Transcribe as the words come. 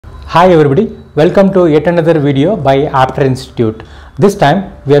Hi everybody, welcome to yet another video by Apter Institute. This time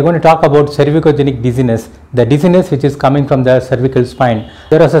we are going to talk about cervicogenic dizziness, the dizziness which is coming from the cervical spine.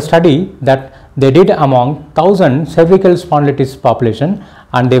 There was a study that they did among 1000 cervical spondylitis population,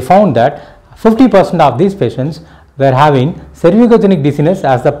 and they found that 50% of these patients were having cervicogenic dizziness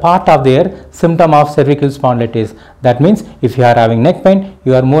as the part of their symptom of cervical spondylitis. That means if you are having neck pain,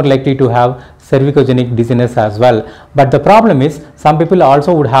 you are more likely to have cervicogenic dizziness as well. But the problem is some people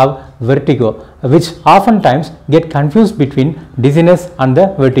also would have vertigo, which oftentimes get confused between dizziness and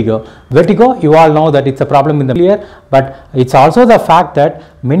the vertigo. Vertigo, you all know that it's a problem in the ear, but it's also the fact that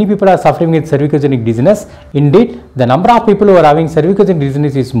many people are suffering with cervicogenic dizziness. Indeed, the number of people who are having cervicogenic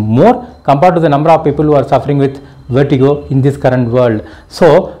dizziness is more compared to the number of people who are suffering with vertigo in this current world.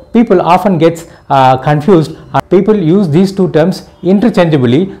 So people often get confused, and people use these two terms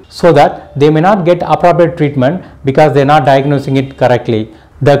interchangeably so that they may not get appropriate treatment because they are not diagnosing it correctly.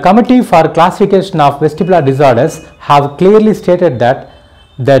 The Committee for Classification of Vestibular Disorders have clearly stated that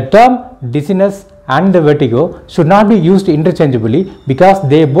the term dizziness and the vertigo should not be used interchangeably because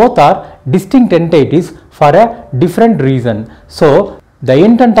they both are distinct entities for a different reason. So the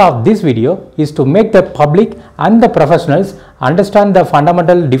intent of this video is to make the public and the professionals understand the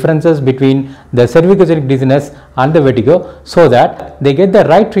fundamental differences between the cervicogenic dizziness and the vertigo so that they get the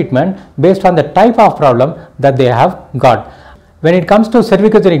right treatment based on the type of problem that they have got. When it comes to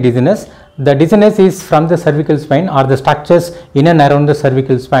cervicogenic dizziness, the dizziness is from the cervical spine or the structures in and around the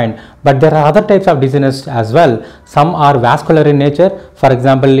cervical spine. But there are other types of dizziness as well. Some are vascular in nature. For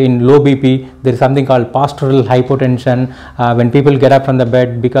example, in low BP, there is something called postural hypotension. When people get up from the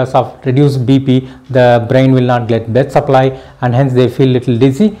bed because of reduced BP, the brain will not get blood supply and hence they feel little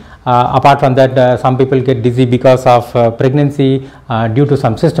dizzy. Apart from that, some people get dizzy because of pregnancy due to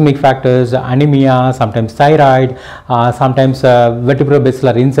some systemic factors, anemia, sometimes thyroid, sometimes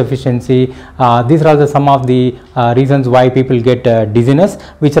vertebrobasilar insufficiency. These are also some of the reasons why people get dizziness,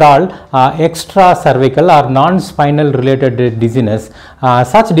 which are all extra cervical or non-spinal related dizziness.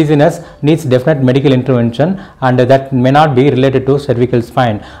 Such dizziness needs definite medical intervention, and that may not be related to cervical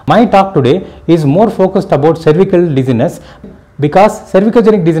spine. My talk today is more focused about cervical dizziness, because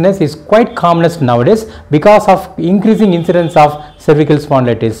cervicogenic dizziness is quite commonest nowadays because of increasing incidence of cervical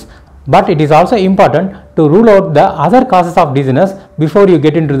spondylitis. But it is also important to rule out the other causes of dizziness before you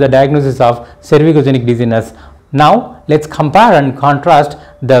get into the diagnosis of cervicogenic dizziness. Now let's compare and contrast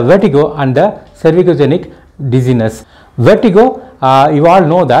the vertigo and the cervicogenic dizziness. Vertigo, you all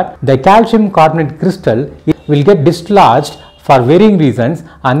know that the calcium carbonate crystal will get dislodged for varying reasons,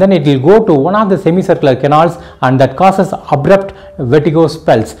 and then it will go to one of the semicircular canals, and that causes abrupt vertigo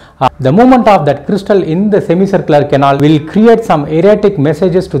spells. The movement of that crystal in the semicircular canal will create some erratic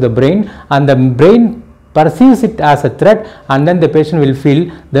messages to the brain, and the brain perceives it as a threat, and then the patient will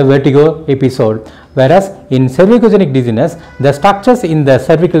feel the vertigo episode. Whereas in cervicogenic dizziness, the structures in the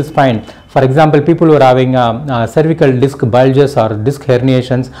cervical spine, for example, people who are having cervical disc bulges or disc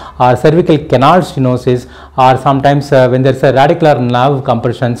herniations or cervical canal stenosis, or sometimes when there is a radicular nerve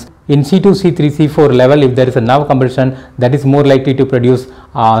compressions in C2, C3, C4 level, if there is a nerve compression, that is more likely to produce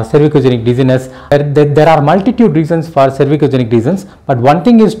cervicogenic dizziness. There are multitude reasons for cervicogenic dizziness, but one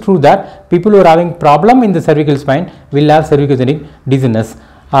thing is true, that people who are having problem in the cervical spine will have cervicogenic dizziness.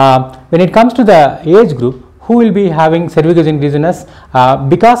 When it comes to the age group, who will be having cervicogenic dizziness?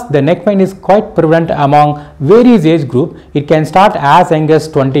 Because the neck pain is quite prevalent among various age group, it can start as young as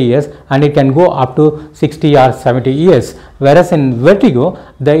 20 years and it can go up to 60 or 70 years. Whereas in vertigo,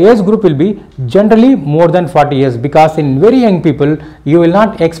 the age group will be generally more than 40 years, because in very young people, you will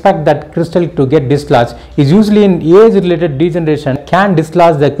not expect that crystal to get dislodged. It's usually in age related degeneration can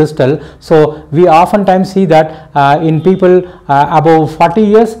dislodge the crystal. So we oftentimes see that in people above 40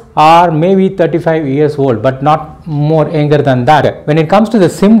 years or maybe 35 years old, but not more younger than that. When it comes to the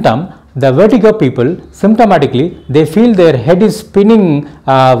symptom, the vertigo people, symptomatically, they feel their head is spinning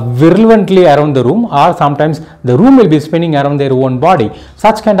virulently around the room, or sometimes the room will be spinning around their own body.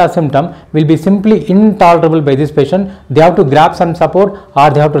 Such kind of symptom will be simply intolerable by this patient. They have to grab some support or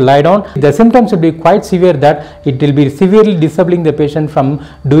they have to lie down. The symptoms will be quite severe that it will be severely disabling the patient from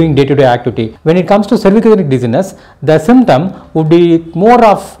doing day-to-day activity. When it comes to cervicogenic dizziness, the symptom would be more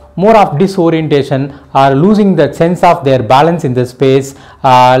of disorientation or losing the sense of their balance in the space,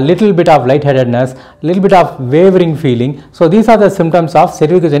 little bit of lightheadedness, little bit of wavering feeling. So these are the symptoms of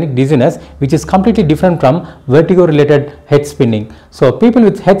cervicogenic dizziness, which is completely different from vertigo related head spinning. So people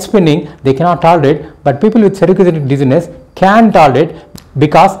with head spinning, they cannot tolerate, but people with cervicogenic dizziness can tolerate.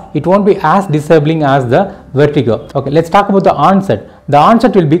 because it won't be as disabling as the vertigo. Okay, let's talk about the onset. The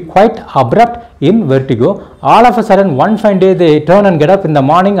onset will be quite abrupt in vertigo. All of a sudden, one fine day they turn and get up in the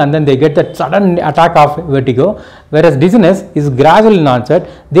morning and then they get that sudden attack of vertigo. Whereas dizziness is gradual in onset.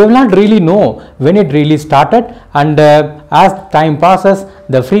 They will not really know when it really started, and as time passes,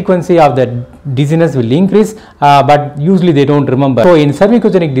 the frequency of the dizziness will increase, but usually they don't remember. So in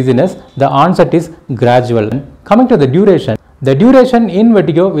cervicogenic dizziness, the onset is gradual. Coming to the duration. The duration in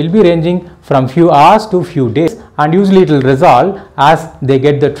vertigo will be ranging from few hours to few days, and usually it will resolve as they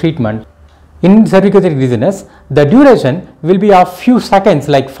get the treatment. In cervicogenic dizziness, the duration will be of few seconds,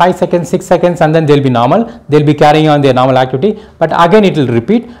 like 5 seconds, 6 seconds, and then they will be normal. They will be carrying on their normal activity, but again it will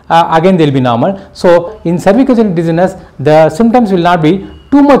repeat, again they will be normal. So in cervicogenic dizziness, the symptoms will not be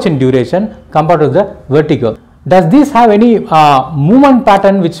too much in duration compared to the vertigo. Does this have any movement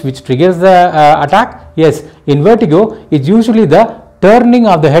pattern which triggers the attack? Yes, in vertigo, it's usually the turning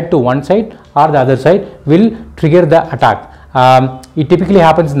of the head to one side or the other side will trigger the attack. It typically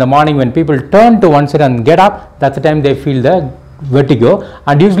happens in the morning when people turn to one side and get up. That's the time they feel the vertigo,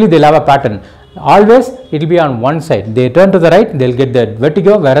 and usually they'll have a pattern. Always it will be on one side. They turn to the right, they'll get the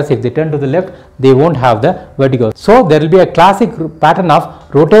vertigo, whereas if they turn to the left, they won't have the vertigo. So there will be a classic pattern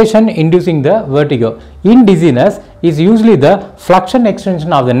of rotation inducing the vertigo. In dizziness is usually the flexion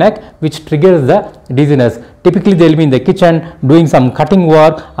extension of the neck which triggers the dizziness. Typically they will be in the kitchen doing some cutting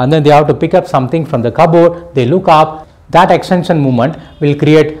work, and then they have to pick up something from the cupboard. They look up. That extension movement will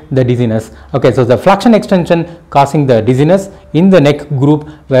create the dizziness. Okay, so the flexion extension causing the dizziness in the neck group,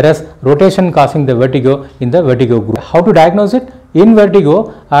 whereas rotation causing the vertigo in the vertigo group. How to diagnose it? In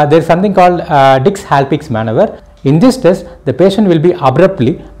vertigo, there is something called Dix Halpix Maneuver. In this test, the patient will be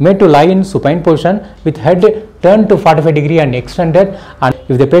abruptly made to lie in supine position with head turned to 45 degree and extended, and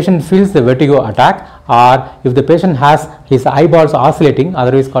if the patient feels the vertigo attack, or if the patient has his eyeballs oscillating,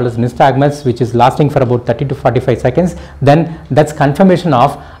 otherwise called as nystagmus, which is lasting for about 30 to 45 seconds, then that's confirmation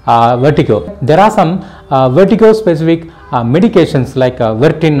of vertigo. There are some vertigo specific medications like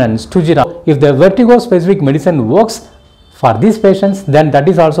Vertin and Stugera. If the vertigo specific medicine works for these patients, then that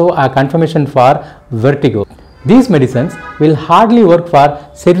is also a confirmation for vertigo. These medicines will hardly work for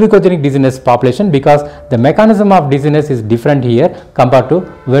cervicogenic dizziness population because the mechanism of dizziness is different here compared to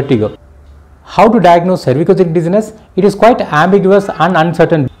vertigo. How to diagnose cervicogenic dizziness? It is quite ambiguous and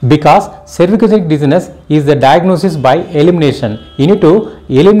uncertain because cervicogenic dizziness is the diagnosis by elimination. You need to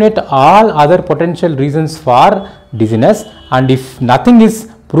eliminate all other potential reasons for dizziness, and if nothing is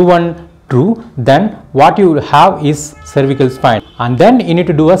proven true, then what you have is cervical spine, and then you need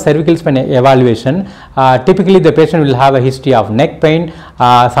to do a cervical spine evaluation. Typically the patient will have a history of neck pain,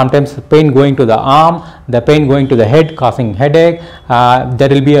 sometimes pain going to the arm, the pain going to the head causing headache. There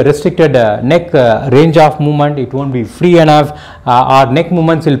will be a restricted neck range of movement. It won't be free enough, or neck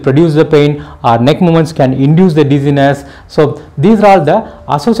movements will produce the pain, or neck movements can induce the dizziness. So these are all the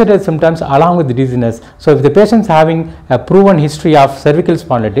associated symptoms along with the dizziness. So if the patient is having a proven history of cervical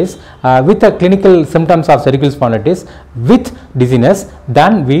spondylitis with the clinical symptoms of cervical spondylitis with dizziness,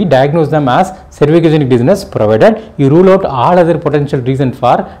 then we diagnose them as cervicogenic dizziness, provided you rule out all other potential reasons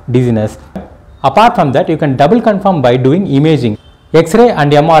for dizziness. Apart from that, you can double confirm by doing imaging. X-ray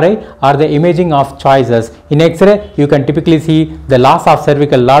and MRI are the imaging of choices. In X-ray, you can typically see the loss of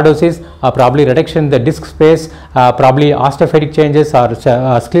cervical lordosis, probably reduction in the disc space, probably osteophytic changes or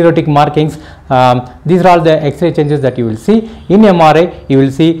sclerotic markings. These are all the X-ray changes that you will see. In MRI, you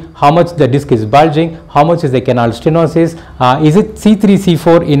will see how much the disc is bulging, how much is the canal stenosis, is it C3,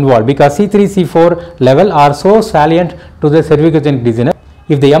 C4 involved, because C3, C4 level are so salient to the cervicogenic dizziness.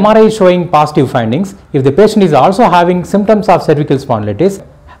 If the MRI is showing positive findings, if the patient is also having symptoms of cervical spondylitis,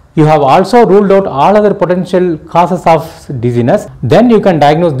 you have also ruled out all other potential causes of dizziness, then you can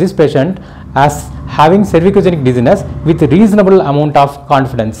diagnose this patient as having cervicogenic dizziness with reasonable amount of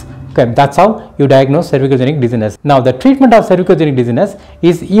confidence. Okay, that's how you diagnose cervicogenic dizziness. Now, the treatment of cervicogenic dizziness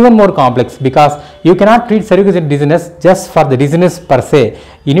is even more complex because you cannot treat cervicogenic dizziness just for the dizziness per se.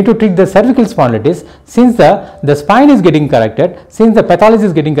 You need to treat the cervical spondylitis. Since the spine is getting corrected, since the pathology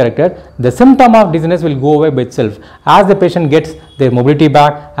is getting corrected, the symptom of dizziness will go away by itself. As the patient gets their mobility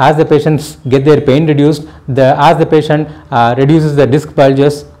back, as the patients get their pain reduced, as the patient reduces the disc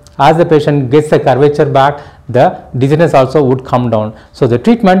bulges, as the patient gets the curvature back, the dizziness also would come down. So the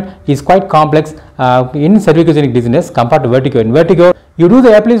treatment is quite complex in cervicogenic dizziness compared to vertigo. In vertigo, you do the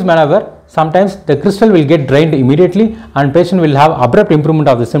Halpix maneuver, sometimes the crystal will get drained immediately and patient will have abrupt improvement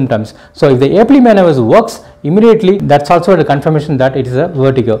of the symptoms. So if the Halpix maneuver works immediately, that's also a confirmation that it is a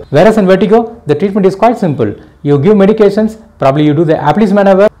vertigo. Whereas in vertigo, the treatment is quite simple. You give medications, probably you do the Halpix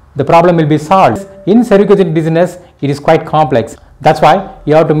maneuver, the problem will be solved. In cervicogenic dizziness, it is quite complex. That's why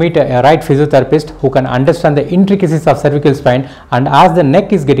you have to meet a right physiotherapist who can understand the intricacies of cervical spine, and as the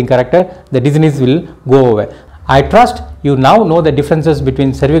neck is getting corrected, the dizziness will go away. I trust you now know the differences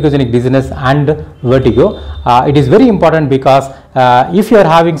between cervicogenic dizziness and vertigo. It is very important because if you are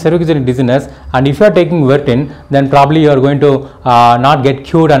having cervicogenic dizziness and if you are taking Vertin, then probably you are going to not get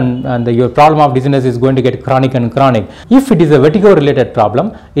cured, and your problem of dizziness is going to get chronic and chronic. If it is a vertigo related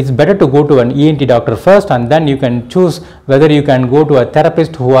problem, it's better to go to an ENT doctor first, and then you can choose whether you can go to a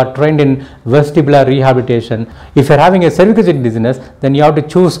therapist who are trained in vestibular rehabilitation. If you are having a cervicogenic dizziness, then you have to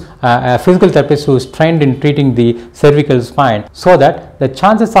choose a physical therapist who is trained in treating the cervical spine, so that the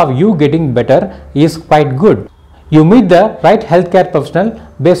chances of you getting better is quite good. You meet the right healthcare professional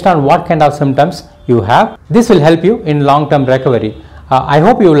based on what kind of symptoms you have. This will help you in long-term recovery. I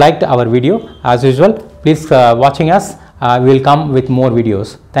hope you liked our video. As usual, please watching us. We will come with more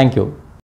videos. Thank you.